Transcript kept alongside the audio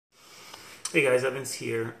Hey guys, Evans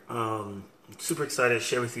here. Super excited to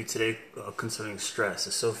share with you today concerning stress.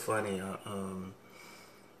 It's so funny.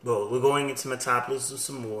 Well, we're going into metabolism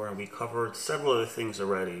some more, and we covered several other things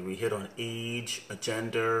already. We hit on age,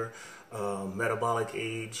 gender, metabolic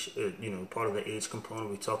age, part of the age component.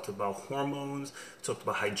 We talked about hormones, we talked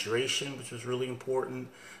about hydration, which was really important.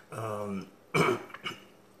 Um,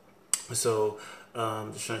 So,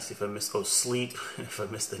 just trying to see if I missed, sleep, if I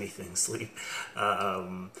missed anything, sleep.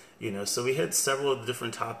 So we had several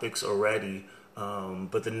different topics already,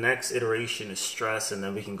 but the next iteration is stress, and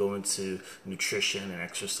then we can go into nutrition and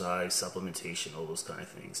exercise, supplementation, all those kind of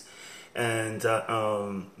things. And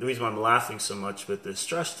the reason why I'm laughing so much with this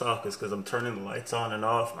stress talk is because I'm turning the lights on and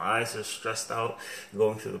off. My eyes are stressed out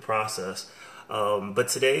going through the process. But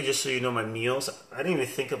today, just so you know, my meals, I didn't even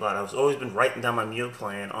think about it. I've always been writing down my meal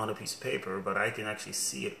plan on a piece of paper, but I can actually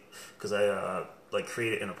see it because I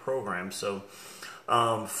create it in a program. So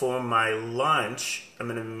for my lunch, I'm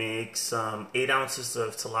going to make some 8 ounces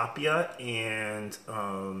of tilapia and,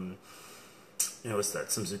 what's that?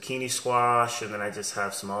 Some zucchini squash, and then I just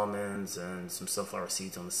have some almonds and some sunflower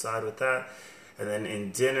seeds on the side with that. And then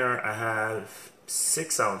in dinner, I have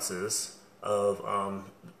 6 ounces of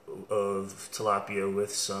tilapia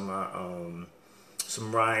with some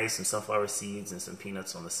rice and sunflower seeds and some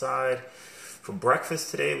peanuts on the side. For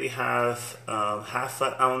breakfast today, we have half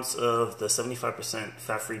an ounce of the 75%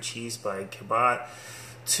 fat-free cheese by Kabat,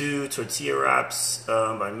 2 tortilla wraps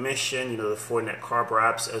by Mission, the 4 net carb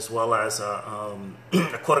wraps, as well as a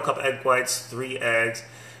quarter cup egg whites, 3 eggs,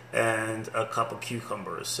 and a cup of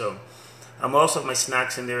cucumbers. So I'm also have my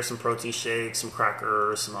snacks in there, some protein shakes, some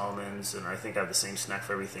crackers, some almonds, and I think I have the same snack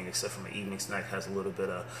for everything except for my evening snack has a little bit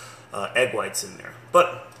of egg whites in there.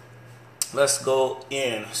 But let's go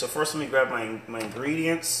in. So first let me grab my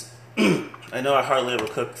ingredients. I know I hardly ever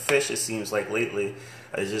cook fish, it seems like lately.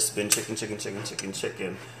 I've just been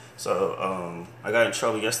chicken. So I got in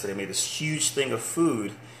trouble yesterday. I made this huge thing of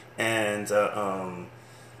food, and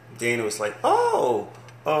Dana was like,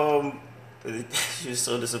 she was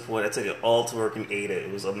so disappointed. I took it all to work and ate it.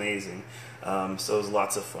 It was amazing. So it was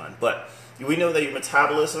lots of fun. But we know that your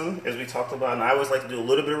metabolism, as we talked about, and I always like to do a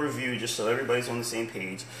little bit of review just so everybody's on the same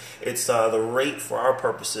page. It's the rate for our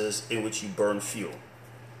purposes in which you burn fuel.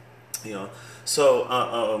 And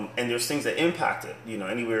there's things that impact it,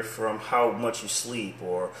 anywhere from how much you sleep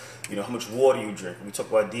or, how much water you drink. We talk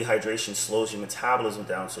about dehydration slows your metabolism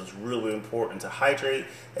down, so it's really important to hydrate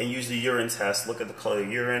and use the urine test. Look at the color of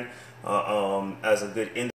urine as a good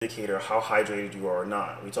indicator of how hydrated you are or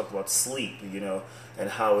not. We talked about sleep, and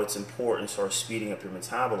how it's important for speeding up your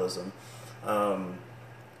metabolism.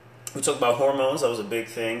 We talked about hormones. That was a big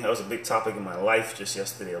thing. That was a big topic in my life just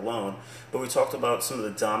yesterday alone. But we talked about some of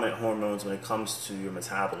the dominant hormones when it comes to your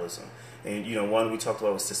metabolism. And, one we talked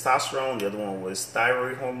about was testosterone. The other one was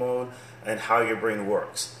thyroid hormone and how your brain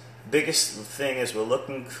works. Biggest thing is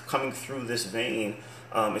coming through this vein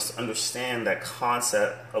is to understand that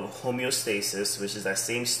concept of homeostasis, which is that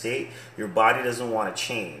same state. Your body doesn't want to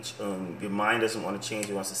change. Your mind doesn't want to change.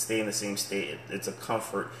 It wants to stay in the same state. It's a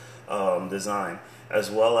comfort design, as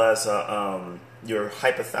well as your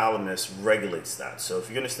hypothalamus regulates that. So if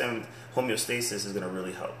you understand homeostasis, is going to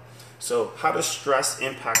really help. So how does stress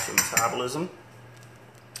impact your metabolism?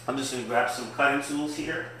 I'm just going to grab some cutting tools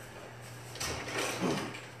here,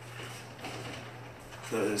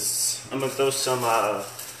 because I'm going to throw some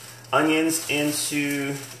onions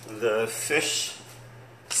into the fish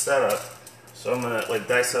setup. So I'm going to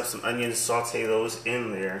dice up some onions, saute those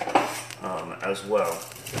in there as well.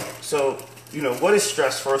 So, what is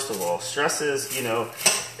stress, first of all? Stress is,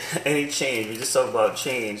 any change. We just talked about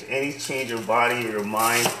change. Any change your body or your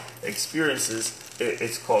mind experiences,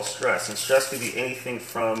 it's called stress. And stress could be anything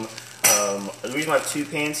from, the reason I have 2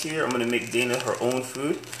 pans here, I'm going to make Dana her own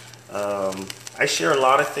food. I share a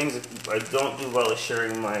lot of things. I don't do well at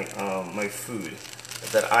sharing my food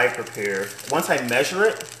that I prepare. Once I measure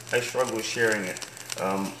it, I struggle with sharing it.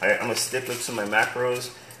 I'm a stickler to my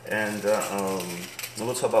macros, and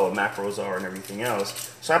we'll talk about what macros are and everything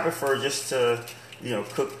else. So I prefer just to,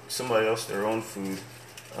 cook somebody else their own food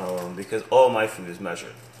because all my food is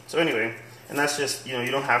measured. So anyway, and that's just, you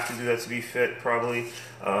don't have to do that to be fit, probably.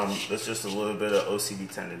 That's just a little bit of OCD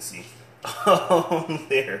tendency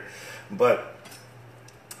there. But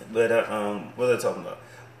what are they talking about?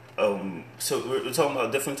 So we're talking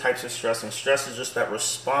about different types of stress, and stress is just that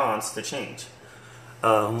response to change.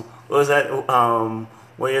 What was that?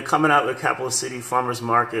 When you're coming out with Capital City Farmers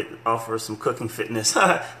Market, offer some cooking fitness.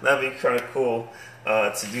 That'd be kind of cool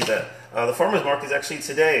to do that. The farmers market is actually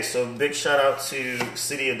today, so big shout out to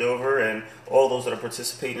City of Dover and all those that are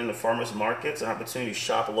participating in the farmers markets. An opportunity to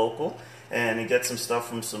shop local and get some stuff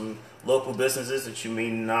from some local businesses that you may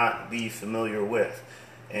not be familiar with.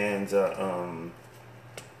 And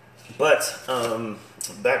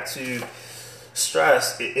back to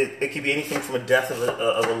stress. It could be anything from a death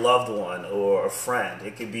of a loved one or a friend.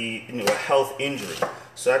 It could be, you know, a health injury.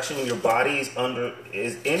 So actually, when your body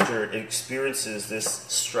is injured, it experiences this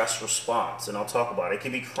stress response, and I'll talk about it. It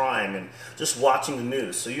could be crime and just watching the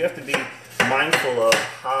news. So you have to be mindful of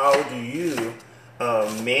how do you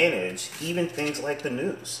manage even things like the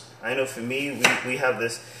news. I know for me, we have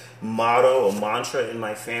this motto or mantra in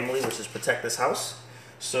my family, which is protect this house.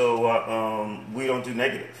 So we don't do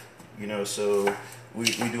negative, you know, so we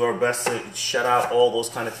do our best to shut out all those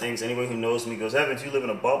kind of things. Anybody who knows me goes, Evans, you live in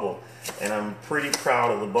a bubble, and I'm pretty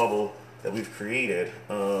proud of the bubble that we've created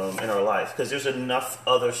in our life, because there's enough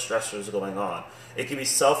other stressors going on. It can be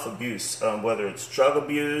self-abuse, whether it's drug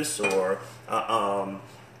abuse or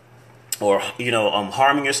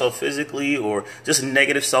harming yourself physically, or just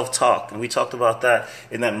negative self-talk. And we talked about that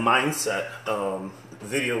in that mindset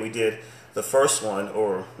video we did, the first one,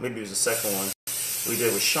 or maybe it was the second one we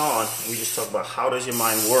did with Sean. We just talked about how does your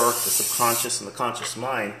mind work, the subconscious and the conscious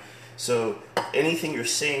mind. So anything you're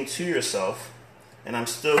saying to yourself, and I'm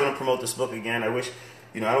still going to promote this book again. I wish,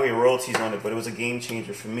 you know, I don't get royalties on it, but it was a game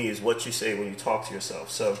changer for me, is what you say when you talk to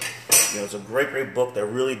yourself. So, you know, it's a great book that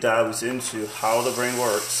really dives into how the brain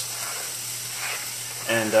works,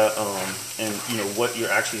 and you know, what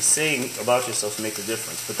you're actually saying about yourself makes a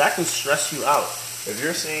difference. But that can stress you out. If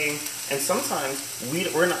you're saying, and sometimes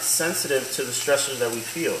we're not sensitive to the stressors that we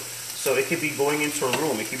feel. So it could be going into a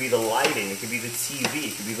room, it could be the lighting, it could be the TV,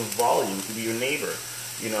 it could be the volume, it could be your neighbor.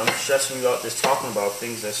 You know, I'm stressing you out just talking about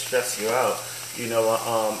things that stress you out. You know,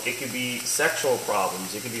 it could be sexual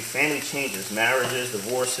problems, it could be family changes, marriages,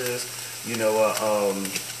 divorces. You know,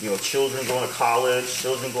 children going to college,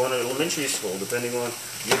 children going to elementary school, depending on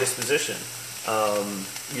your disposition.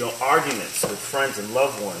 You know, arguments with friends and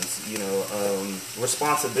loved ones. You know,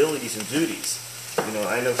 responsibilities and duties. You know,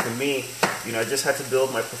 I know for me, you know, I just had to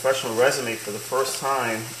build my professional resume for the first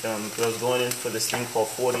time, because I was going in for this thing called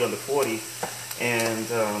 40 under 40, and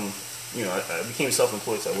you know, I became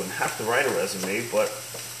self-employed, so I wouldn't have to write a resume, but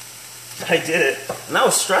I did it, and that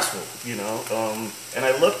was stressful, you know. And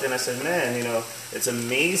I looked and I said, man, you know, it's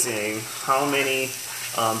amazing how many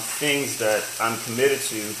things that I'm committed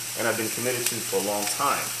to, and I've been committed to for a long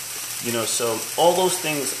time. You know, so all those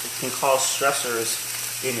things can cause stressors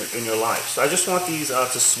in your life. So I just want these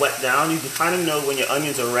to sweat down. You can kind of know when your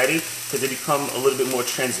onions are ready, because they become a little bit more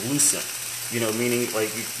translucent. You know, meaning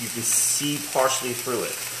like you can see partially through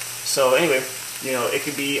it. So anyway, you know, it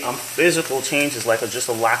could be physical changes, like just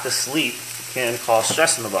a lack of sleep can cause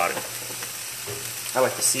stress in the body. I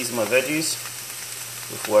like to season my veggies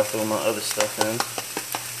before I throw my other stuff in.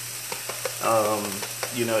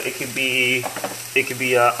 You know, it could be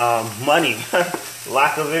money,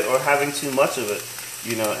 lack of it, or having too much of it.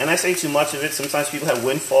 You know, and I say too much of it. Sometimes people have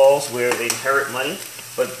windfalls where they inherit money,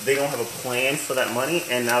 but they don't have a plan for that money,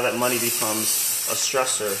 and now that money becomes a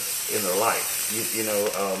stressor in their life. You know,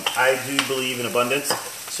 I do believe in abundance,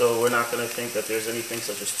 so we're not going to think that there's anything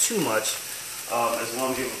such as too much, as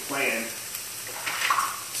long as you have a plan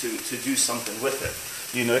to do something with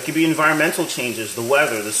it. You know, it could be environmental changes, the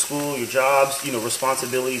weather, the school, your jobs, you know,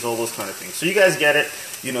 responsibilities, all those kind of things. So you guys get it.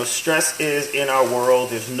 You know, stress is in our world.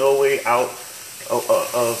 There's no way out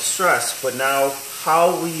of stress. But now,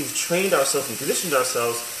 how we've trained ourselves and conditioned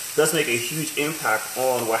ourselves does make a huge impact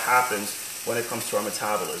on what happens when it comes to our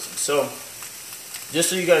metabolism. So just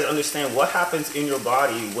so you guys understand what happens in your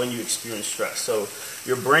body when you experience stress. So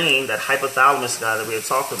your brain, that hypothalamus guy that we had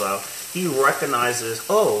talked about, he recognizes,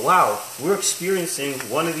 oh wow, we're experiencing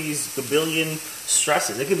one of these gabillion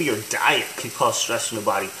stresses. It could be your diet can cause stress in your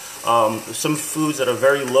body. Some foods that are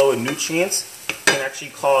very low in nutrients can actually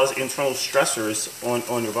cause internal stressors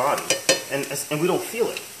on your body, and we don't feel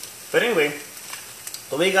it. But anyway,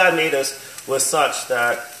 the way God made us was such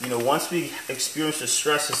that, you know, once we experience the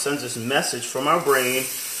stress, it sends this message from our brain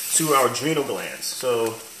to our adrenal glands.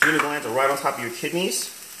 So adrenal glands are right on top of your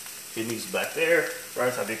kidneys. Kidneys back there, right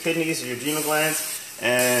on top of your kidneys, your adrenal glands,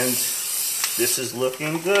 and this is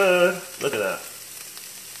looking good. Look at that.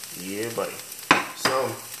 Yeah, buddy. So,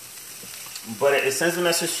 but it sends a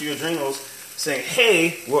message to your adrenals saying,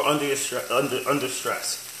 hey, we're under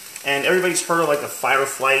stress. And everybody's heard of like a fight or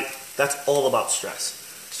flight. That's all about stress.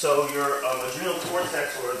 So your adrenal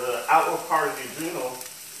cortex, or the outward part of the adrenal,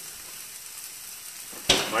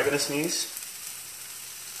 am I gonna sneeze?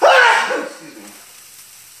 Excuse me.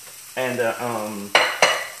 And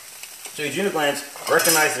So your adrenal glands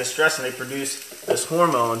recognize the stress and they produce this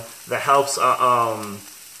hormone that helps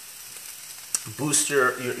boost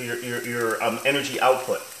your energy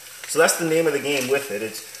output. So that's the name of the game with it.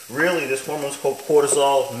 It's really, this hormone's called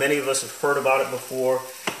cortisol. Many of us have heard about it before,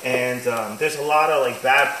 and there's a lot of like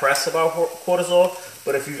bad press about cortisol.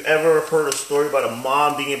 But if you've ever heard a story about a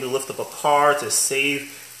mom being able to lift up a car to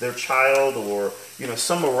save their child, or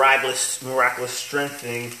some miraculous strength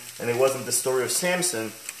thing, and it wasn't the story of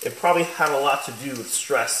Samson, it probably had a lot to do with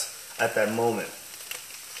stress at that moment.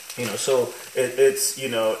 So it's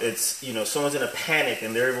someone's in a panic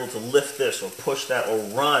and they're able to lift this or push that or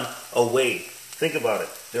run away. Think about it.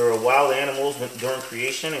 There were wild animals during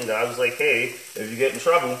creation, and God was like, hey, if you get in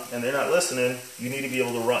trouble and they're not listening, you need to be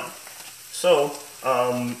able to run. So,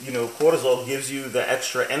 cortisol gives you the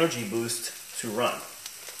extra energy boost to run.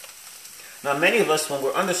 Now, many of us, when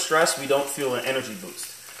we're under stress, we don't feel an energy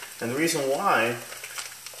boost. And the reason why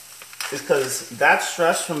is because that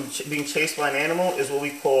stress from being chased by an animal is what we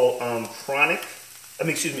call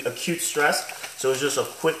acute stress. So it's just a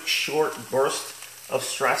quick, short burst of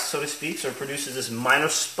stress, so to speak. So it produces this minor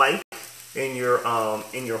spike in your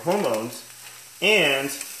hormones, and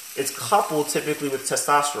it's coupled typically with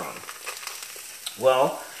testosterone.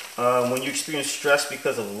 Well, when you experience stress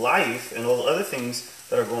because of life and all the other things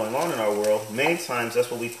that are going on in our world, many times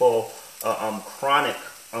that's what we call chronic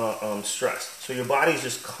stress. So your body is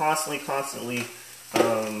just constantly.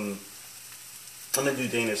 I'm gonna do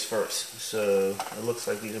Dana's first. So it looks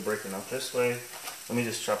like these are breaking up this way. Let me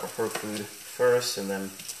just chop up her food first, and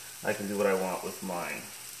then I can do what I want with mine.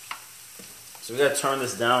 So we gotta turn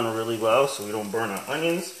this down really well so we don't burn our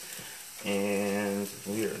onions, and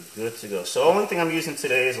we are good to go. So the only thing I'm using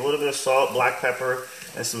today is a little bit of salt, black pepper,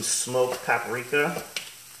 and some smoked paprika.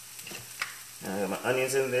 And I got my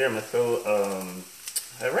onions in there. I'm gonna throw.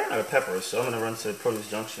 I ran out of peppers, so I'm gonna run to Produce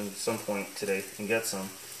Junction at some point today and get some.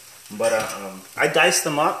 But I diced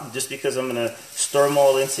them up just because I'm gonna stir them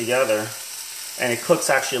all in together, and it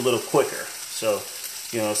cooks actually a little quicker. So,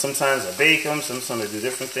 sometimes I bake them, sometimes I do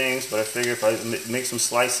different things, but I figure if I make some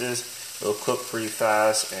slices, it'll cook pretty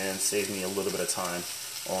fast and save me a little bit of time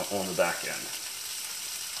on the back end.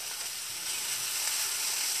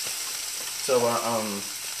 So,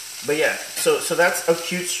 but yeah, so that's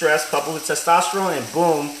acute stress coupled with testosterone, and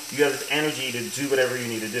boom, you have this energy to do whatever you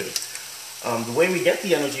need to do. The way we get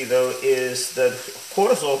the energy, though, is the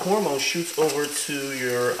cortisol hormone shoots over to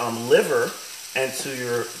your liver and to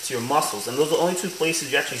your muscles, and those are the only two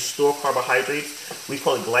places you actually store carbohydrates. We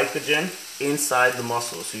call it glycogen inside the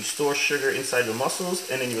muscles. So you store sugar inside the muscles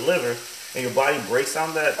and in your liver, and your body breaks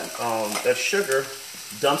down that sugar,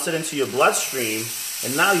 dumps it into your bloodstream,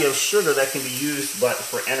 and now you have sugar that can be used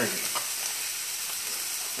for energy.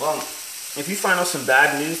 Well, if you find out some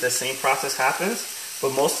bad news, that same process happens,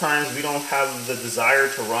 but most times we don't have the desire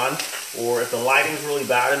to run, or if the lighting's really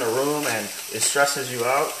bad in a room and it stresses you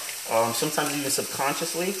out, sometimes even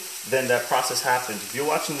subconsciously, then that process happens. If you're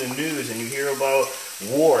watching the news and you hear about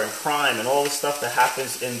war and crime and all the stuff that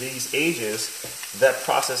happens in these ages, that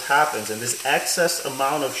process happens, and this excess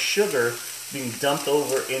amount of sugar being dumped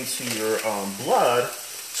over into your blood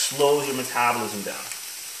slows your metabolism down.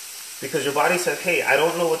 Because your body says, hey, I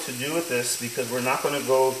don't know what to do with this because we're not going to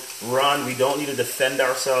go run. We don't need to defend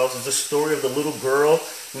ourselves. It's a story of the little girl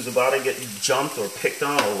who's about to get jumped or picked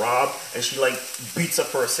on or robbed, and she beats up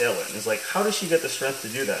her assailant. It's like, how did she get the strength to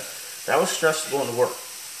do that? That was stress going to work.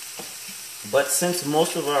 But since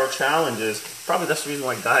most of our challenges, probably that's the reason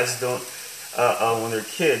why guys don't, when they're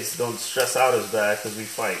kids, don't stress out as bad, because we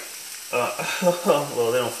fight.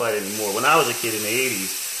 Well, they don't fight anymore. When I was a kid in the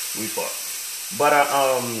 80s, we fought. But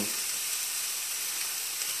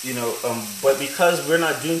but because we're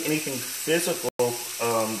not doing anything physical,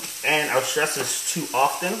 and our stress is too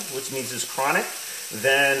often, which means it's chronic,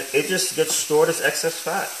 then it just gets stored as excess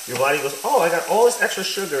fat. Your body goes, oh, I got all this extra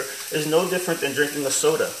sugar. It's no different than drinking a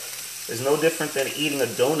soda. It's no different than eating a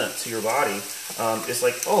donut to your body. It's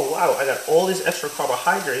like, oh, wow, I got all these extra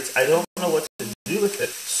carbohydrates. I don't know what to do with it,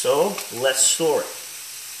 so let's store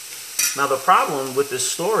it. Now, the problem with this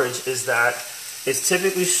storage is that it's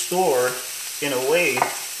typically stored in a way,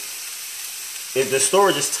 the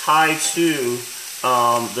storage is tied to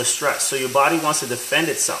the stress. So your body wants to defend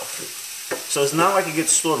itself. So it's not like it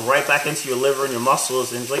gets stored right back into your liver and your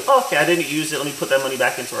muscles and it's like, oh, okay, I didn't use it, let me put that money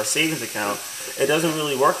back into our savings account. It doesn't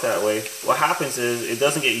really work that way. What happens is it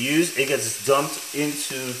doesn't get used, it gets dumped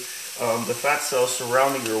into the fat cells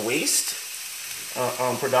surrounding your waist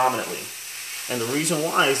predominantly. And the reason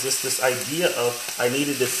why is just this idea of I need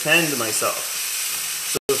to defend myself.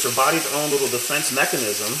 So it's your body's own little defense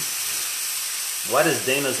mechanism. Why does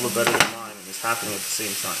Dana's look better than mine and it's happening at the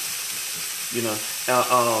same time? you know,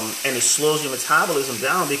 and it slows your metabolism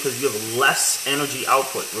down because you have less energy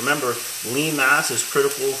output. Remember, lean mass is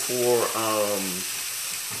critical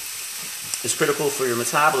for your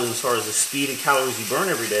metabolism as far as the speed and calories you burn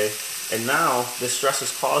every day. And now this stress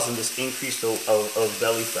is causing this increase of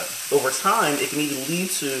belly fat. Over time, it can even lead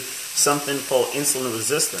to something called insulin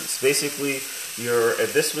resistance. Basically,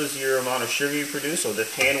 if this was your amount of sugar you produce, or the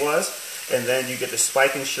pan was, and then you get the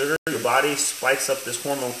spike in sugar, your body spikes up this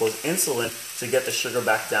hormone called insulin to get the sugar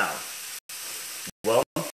back down. Well,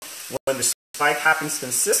 when the spike happens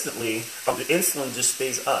consistently, the insulin just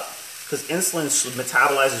stays up because insulin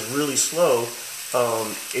metabolizes really slow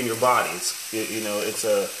in your body.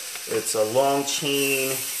 It's a long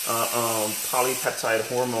chain polypeptide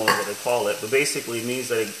hormone, what they call it, but basically it means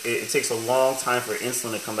that it takes a long time for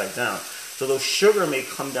insulin to come back down. So though sugar may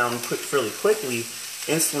come down fairly quickly,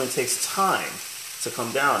 insulin takes time to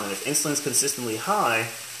come down, and if insulin's consistently high,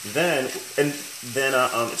 then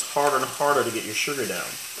it's harder and harder to get your sugar down.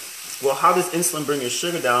 Well, how does insulin bring your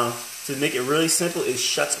sugar down? To make it really simple, it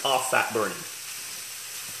shuts off fat burning.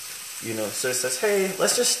 So it says, hey,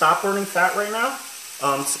 let's just stop burning fat right now,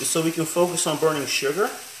 so we can focus on burning sugar,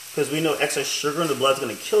 because we know excess sugar in the blood is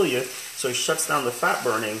going to kill you. So it shuts down the fat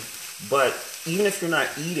burning. But even if you're not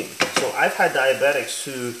eating, so I've had diabetics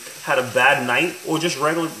who had a bad night, or just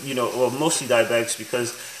regular, well, mostly diabetics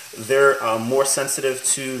because they're more sensitive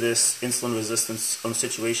to this insulin resistance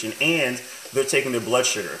situation, and they're taking their blood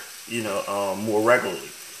sugar, more regularly.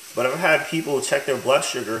 But I've had people check their blood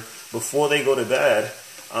sugar before they go to bed,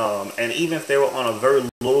 and even if they were on a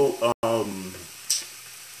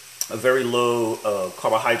very low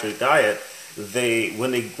carbohydrate diet,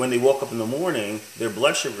 when they woke up in the morning, their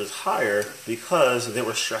blood sugar was higher because they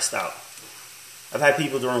were stressed out. I've had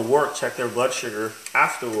people during work check their blood sugar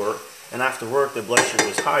after work, and after work their blood sugar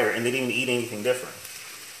was higher, and they didn't even eat anything different.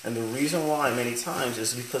 And the reason why many times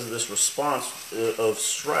is because of this response of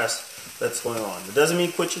stress that's going on. It doesn't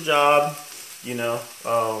mean quit your job,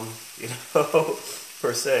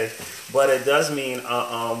 per se, but it does mean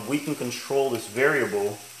we can control this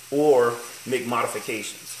variable or make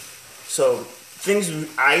modifications. So things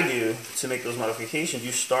I do to make those modifications,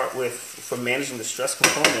 you start with, for managing the stress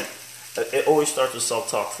component, it always starts with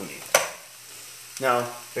self-talk for me. Now,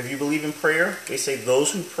 if you believe in prayer, they say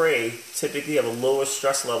those who pray typically have a lower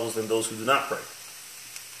stress levels than those who do not pray.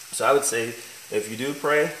 So I would say, if you do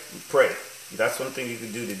pray, pray. That's one thing you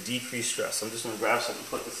can do to decrease stress. I'm just going to grab something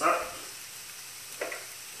and put this up.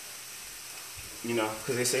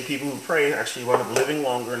 Because they say people who pray actually wind up living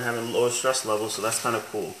longer and having lower stress levels, so that's kind of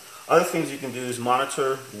cool. Other things you can do is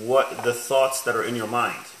monitor what the thoughts that are in your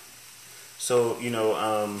mind. So,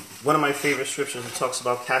 one of my favorite scriptures talks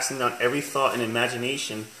about casting down every thought and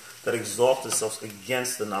imagination that exalts itself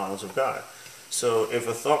against the knowledge of God. So if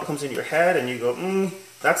a thought comes in your head and you go,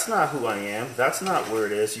 that's not who I am, that's not where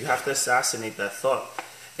it is, you have to assassinate that thought.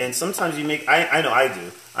 And sometimes I know I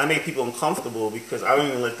do. I make people uncomfortable because I don't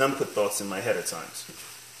even let them put thoughts in my head at times.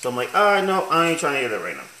 So I'm like, no, I ain't trying to hear that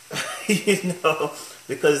right now.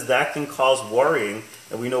 Because that can cause worrying,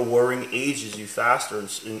 and we know worrying ages you faster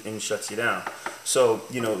and shuts you down. So,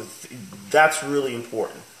 that's really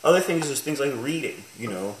important. Other things is things like reading,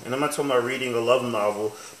 and I'm not talking about reading a love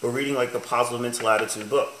novel, but reading like the Positive Mental Attitude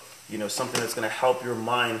book, something that's going to help your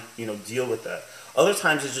mind, deal with that. Other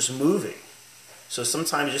times it's just moving. So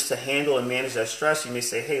sometimes just to handle and manage that stress, you may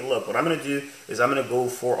say, hey, look, what I'm going to do is I'm going to go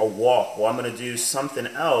for a walk, or I'm going to do something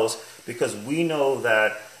else, because we know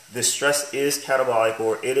that this stress is catabolic,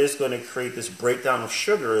 or it is going to create this breakdown of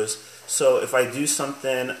sugars. So if I do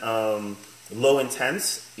something low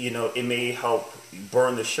intense, it may help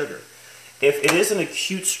burn the sugar. If it is an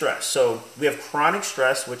acute stress, so we have chronic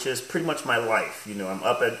stress, which is pretty much my life. I'm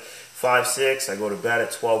up at 5, 6, I go to bed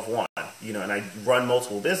at 12, 1, and I run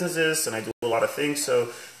multiple businesses and I do a lot of things, so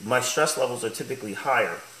my stress levels are typically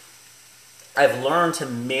higher. I've learned to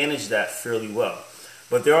manage that fairly well.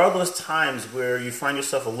 But there are those times where you find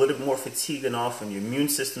yourself a little bit more fatigued than often, your immune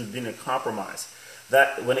system is being compromised.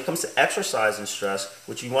 That when it comes to exercise and stress,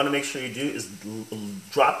 what you want to make sure you do is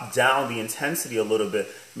drop down the intensity a little bit,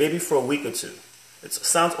 maybe for a week or two. It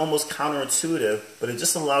sounds almost counterintuitive, but it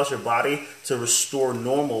just allows your body to restore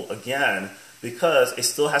normal again, because it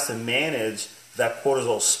still has to manage that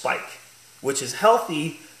cortisol spike, which is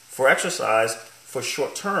healthy for exercise for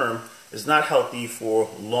short term, is not healthy for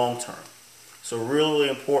long term. So really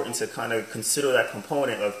important to kind of consider that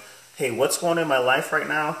component of, hey, what's going on in my life right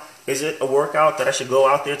now? Is it a workout that I should go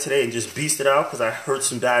out there today and just beast it out because I heard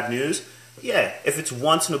some bad news? Yeah, if it's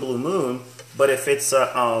once in a blue moon. But if it's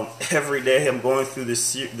every day I'm going through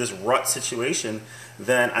this rut situation,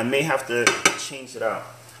 then I may have to change it out.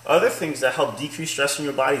 Other things that help decrease stress in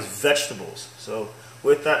your body is vegetables. So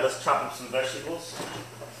with that, let's chop up some vegetables.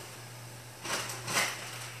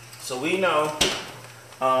 So we know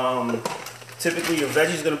typically your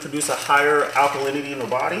veggies are going to produce a higher alkalinity in the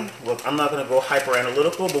body. Well, I'm not going to go hyper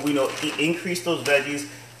analytical, but we know increase those veggies,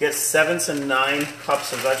 get 7 to 9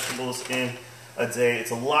 cups of vegetables in a day.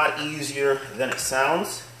 It's a lot easier than it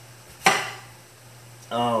sounds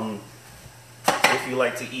if you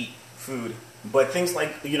like to eat food. But things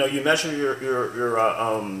like, you measure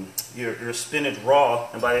your spinach raw,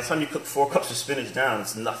 and by the time you cook 4 cups of spinach down,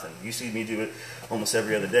 it's nothing. You see me do it almost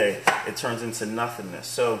every other day. It turns into nothingness.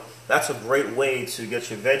 So that's a great way to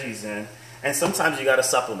get your veggies in. And sometimes you got to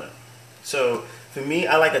supplement. So for me,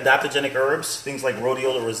 I like adaptogenic herbs, things like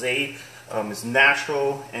rhodiola rosea. It's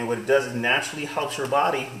natural, and what it does is naturally helps your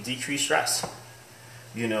body decrease stress. So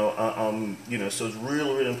it's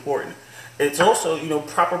really, really important. It's also,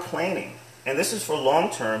 proper planning. And this is for long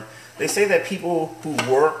term. They say that people who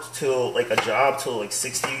work till like a job till like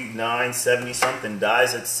 69, 70 something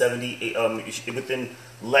dies at 70 within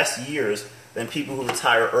less years than people who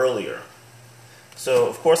retire earlier. So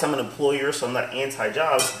of course I'm an employer, so I'm not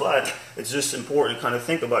anti-jobs, but it's just important to kind of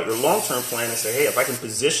think about your long-term plan and say, hey, if I can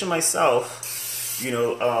position myself,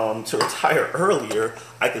 to retire earlier,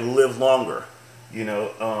 I can live longer.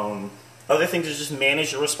 Other things is just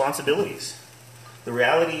manage your responsibilities. The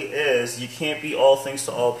reality is you can't be all things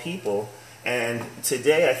to all people, and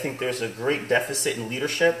today I think there's a great deficit in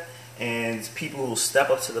leadership and people who will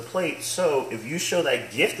step up to the plate. So if you show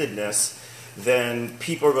that giftedness, then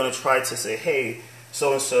people are going to try to say, hey,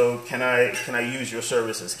 so-and-so, can I use your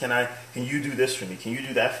services? Can you do this for me? Can you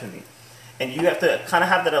do that for me? And you have to kind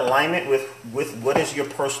of have that alignment with what is your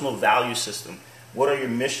personal value system? What are your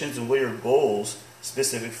missions and what are your goals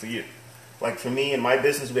specific for you? Like for me, in my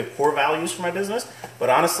business, we have core values for my business, but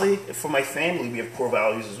honestly, for my family, we have core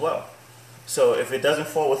values as well. So if it doesn't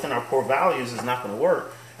fall within our core values, it's not going to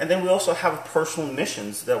work. And then we also have personal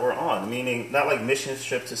missions that we're on, meaning not like mission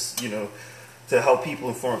trip to help people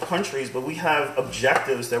in foreign countries, but we have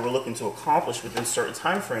objectives that we're looking to accomplish within certain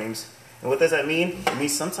time frames. And what does that mean? It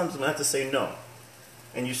means sometimes we have to say no.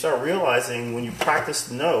 And you start realizing when you practice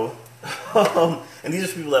no, and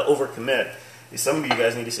these are people that overcommit. Some of you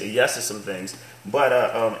guys need to say yes to some things, but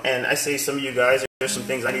and I say some of you guys, there's some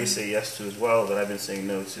things I need to say yes to as well that I've been saying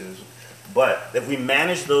no to. But if we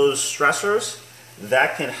manage those stressors,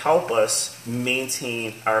 that can help us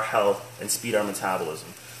maintain our health and speed our metabolism.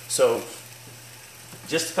 So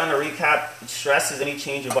just to kind of recap, stress is any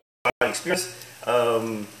change of body experience.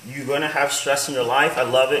 You're going to have stress in your life. I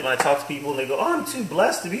love it when I talk to people and they go, oh, I'm too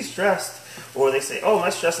blessed to be stressed. Or they say, oh, my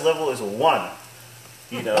stress level is a 1.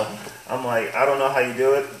 I'm like, I don't know how you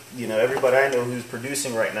do it. Everybody I know who's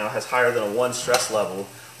producing right now has higher than a 1 stress level.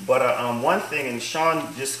 But one thing, and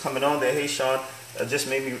Sean just coming on there, hey Sean, just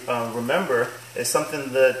made me remember, is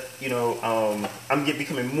something that, I'm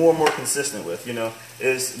becoming more and more consistent with,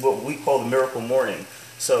 is what we call the Miracle Morning.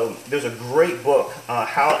 So there's a great book.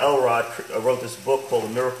 Hal Elrod wrote this book called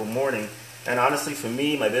The Miracle Morning. And honestly, for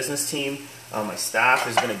me, my business team, my staff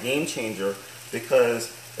has been a game changer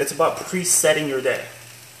because it's about presetting your day.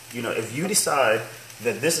 If you decide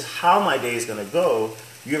that this is how my day is going to go,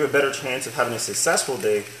 you have a better chance of having a successful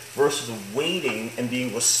day versus waiting and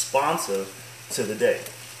being responsive to the day.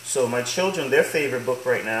 So my children, their favorite book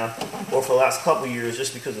right now, or for the last couple of years,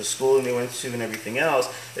 just because of schooling they went to and everything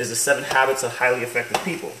else, is The 7 Habits of Highly Effective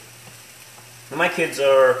People. And my kids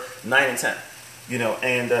are 9 and 10.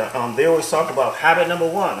 And they always talk about habit number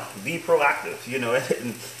 1, be proactive,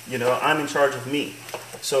 and, I'm in charge of me.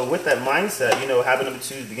 So with that mindset, habit number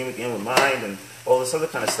 2 is begin with the end with mind and all this other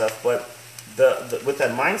kind of stuff. But with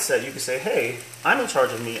that mindset, you can say, hey, I'm in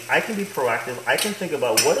charge of me. I can be proactive. I can think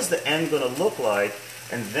about what is the end going to look like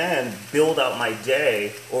and then build out my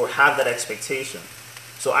day or have that expectation.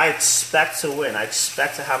 So I expect to win. I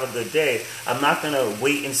expect to have a good day. I'm not going to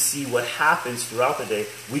wait and see what happens throughout the day.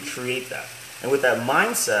 We create that. And with that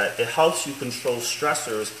mindset, it helps you control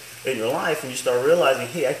stressors in your life, and you start realizing,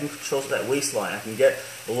 hey, I can control that waistline. I can get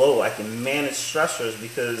low. I can manage stressors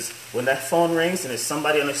because when that phone rings and it's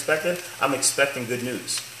somebody unexpected, I'm expecting good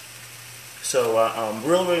news. So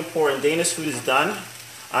really, really important. Dana's food is done.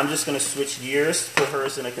 I'm just going to switch gears, put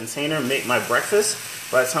hers in a container, make my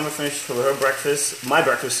breakfast. By the time I finish with her breakfast, my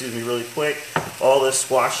breakfast, really quick, all this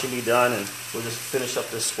squash should be done, and we'll just finish up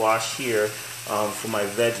this squash here for my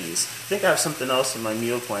veggies. I think I have something else in my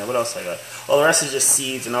meal plan. What else I got? Oh, the rest is just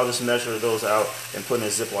seeds, and I'll just measure those out and put in a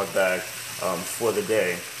Ziploc bag for the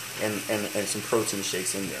day, and some protein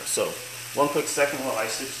shakes in there. So one quick second while I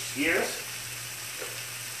switch gears.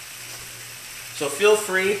 So feel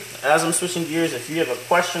free, as I'm switching gears, if you have a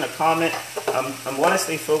question, a comment. I want to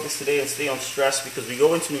stay focused today and stay on stress because we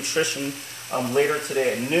go into nutrition later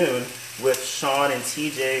today at noon with Sean and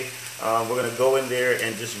TJ. We're going to go in there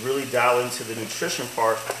and just really dial into the nutrition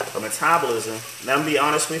part of metabolism. Now, I'm going to be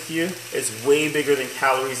honest with you, it's way bigger than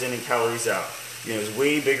calories in and calories out. You know, it's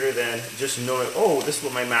way bigger than just knowing, oh, this is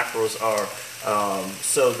what my macros are.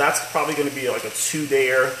 So that's probably going to be like a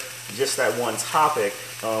 2-dayer, just that one topic,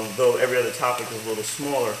 though every other topic is a little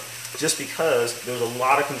smaller, just because there's a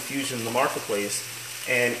lot of confusion in the marketplace,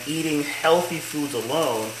 and eating healthy foods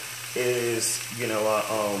alone is, you know,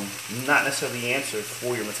 not necessarily the answer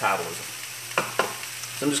for your metabolism.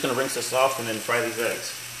 So I'm just going to rinse this off and then fry these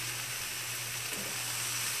eggs.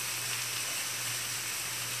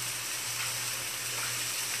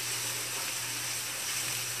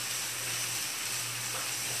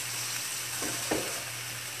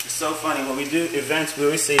 So funny, when we do events, we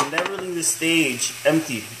always say never leave the stage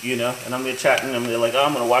empty, you know, and I'm there chatting, and they're like, oh,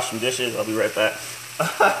 I'm gonna wash some dishes, I'll be right back.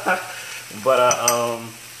 But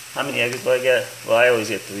how many eggs do I get? Well, I always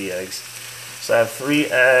get 3 eggs. So I have 3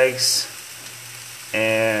 eggs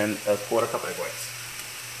and a 1/4 cup egg whites.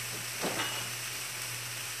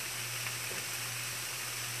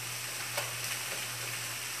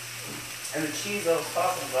 And the cheese I was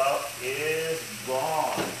talking about is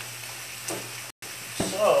gone.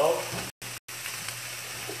 So,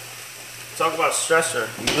 talk about stressor.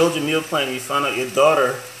 You build your meal plan and you find out your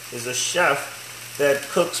daughter is a chef that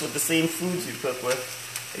cooks with the same foods you cook with,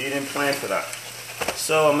 and you didn't plan for that.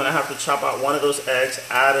 So I'm going to have to chop out one of those eggs,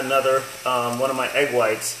 add another one of my egg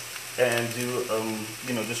whites, and do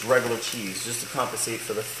you know, just regular cheese, just to compensate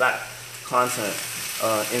for the fat content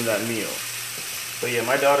in that meal. But yeah,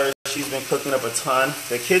 my daughter, she's been cooking up a ton.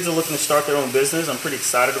 The kids are looking to start their own business. I'm pretty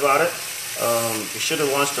excited about it. It should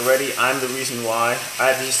have launched already. I'm the reason why.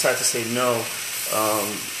 I just had to say no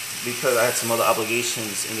because I had some other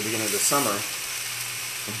obligations in the beginning of the summer.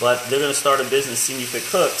 But they're going to start a business, Senior Fit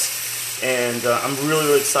Cooks, and I'm really,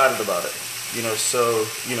 really excited about it. You know, so,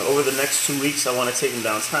 you know, over the next 2 weeks, I want to take them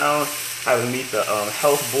downtown, have them meet the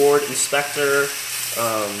health board inspector,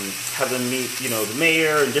 have them meet, you know, the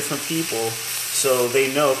mayor and different people, so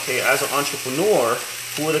they know, okay, as an entrepreneur,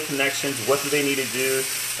 who are the connections, what do they need to do.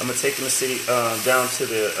 I'm going to take them down to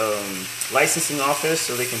the licensing office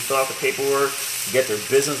so they can fill out the paperwork, get their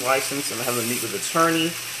business license, and have them meet with an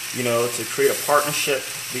attorney, you know, to create a partnership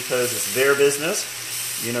because it's their business,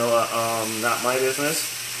 you know, not my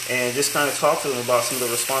business, and just kind of talk to them about some of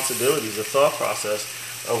the responsibilities, the thought process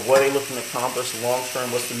of what they're looking to accomplish long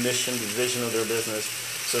term, what's the mission, the vision of their business.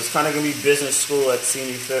 So it's kind of going to be business school at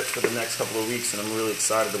Senior Fit for the next couple of weeks, and I'm really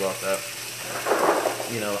excited about that.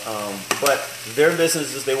 You know, but their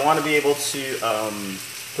business is they want to be able to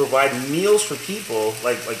provide meals for people,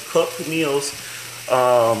 like cooked meals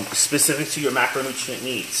specific to your macronutrient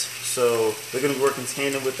needs. So they're going to work in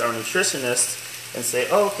tandem with our nutritionists and say,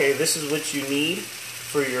 oh, okay, this is what you need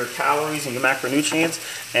for your calories and your macronutrients,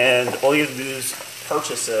 and all you have to do is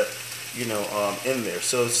purchase it, you know, in there.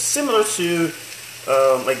 So it's similar to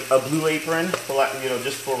like a Blue Apron, for, you know,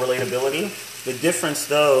 just for relatability. The difference,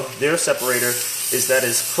 though, their separator is that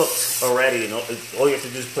it's cooked already, and all you have to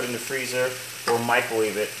do is put it in the freezer or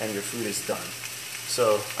microwave it, and your food is done.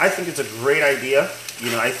 So I think it's a great idea.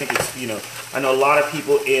 You know, I think it's, you know, I know a lot of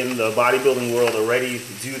people in the bodybuilding world already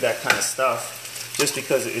do that kind of stuff just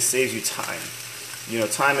because it saves you time. You know,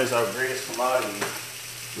 time is our greatest commodity.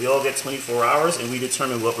 We all get 24 hours, and we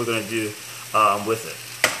determine what we're going to do with it.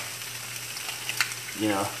 You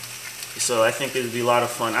know, so I think it would be a lot of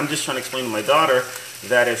fun. I'm just trying to explain to my daughter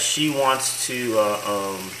that if she wants to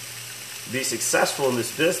be successful in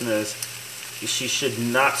this business, she should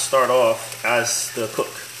not start off as the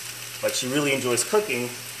cook. Like, she really enjoys cooking,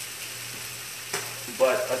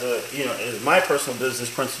 but as a, you know, as my personal business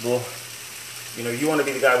principle, you know, you want to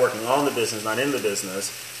be the guy working on the business, not in the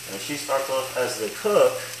business. And if she starts off as the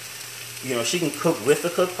cook, you know, she can cook with the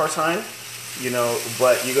cook part-time, you know,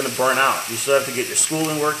 but you're going to burn out. You still have to get your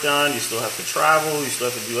schooling work done. You still have to travel. You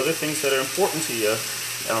still have to do other things that are important to you.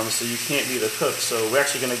 So you can't be the cook. So we're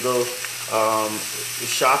actually going to go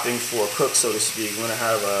shopping for cooks, so to speak. We're going to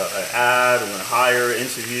have an ad. We're going to hire,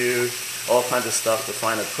 interview, all kinds of stuff to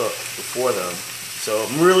find a cook for them. So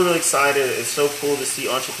I'm really, really excited. It's so cool to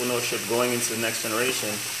see entrepreneurship going into the next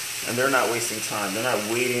generation. And they're not wasting time. They're not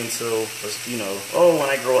waiting until, you know, oh,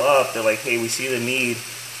 when I grow up, they're like, hey, we see the need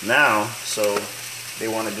now, so they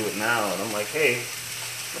want to do it now. And I'm like, hey,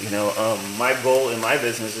 you know, my goal in my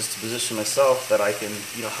business is to position myself that I can,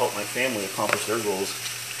 you know, help my family accomplish their goals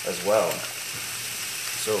as well.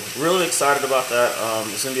 So really excited about that.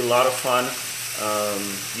 It's going to be a lot of fun.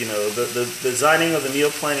 You know, the designing of the meal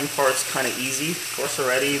planning part's kind of easy for us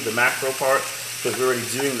already, the macro part, because we're already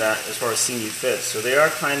doing that as far as seeing you fit. So they are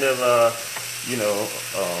kind of, you know,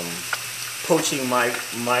 poaching my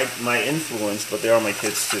influence, but they are my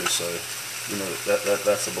kids too. So, you know,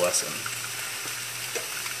 that's a blessing.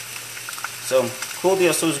 So cool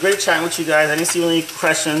deal. So it was great chatting with you guys. I didn't see any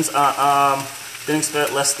questions. Didn't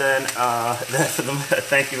expect less than for them.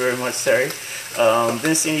 Thank you very much, Terry.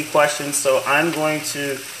 Didn't see any questions, so I'm going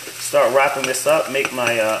to start wrapping this up. Make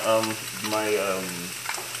my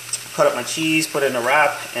cut up my cheese, put it in a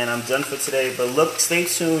wrap, and I'm done for today. But look, stay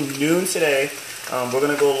tuned. Noon today, we're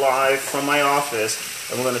gonna go live from my office,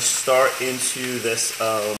 and we're gonna start into this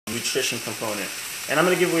nutrition component. And I'm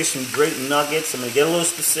gonna give away some great nuggets. I'm gonna get a little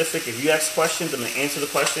specific. If you ask questions, I'm gonna answer the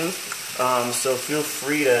questions. So feel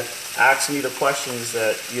free to ask me the questions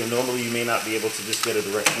that normally you may not be able to just get a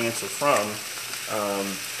direct answer from.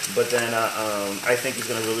 But then I think it's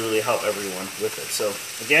going to really help everyone with it. So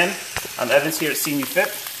again, I'm Evans here at Seeing You Fit,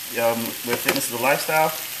 where fitness is a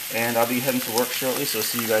lifestyle, and I'll be heading to work shortly. So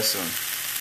see you guys soon.